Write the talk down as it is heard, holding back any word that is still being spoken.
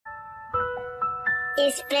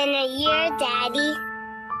It's been a year, Daddy.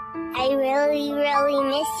 I really, really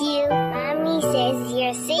miss you. Mommy says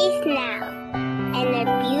you're safe now in a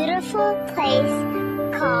beautiful place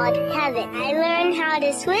called heaven. I learned how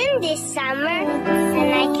to swim this summer,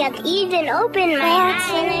 and I could even open my eyes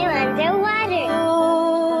when I'm underwater.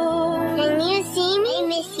 Can you see me? I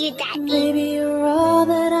miss you, Daddy. Maybe you're all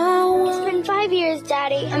that I want. It's been 5 years,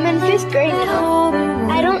 Daddy. I'm in 5th grade now.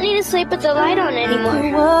 I don't need to sleep with the light on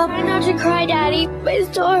anymore. Try not to cry, Daddy. My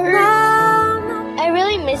still hurt. I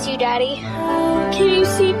really miss you, Daddy. Can you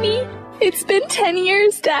see me? It's been 10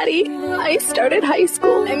 years, Daddy. I started high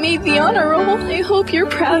school. I made the honor roll. I hope you're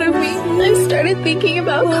proud of me. I started thinking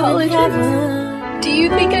about colleges. Do you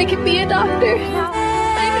think I could be a doctor?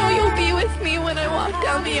 I know you'll be with me when I walk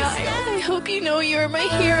down the aisle. I hope you know you're my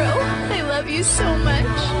hero. I love you so much.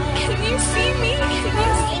 Can you see me?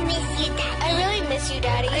 I miss you, Daddy. I really miss you,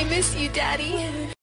 Daddy. I miss you, Daddy.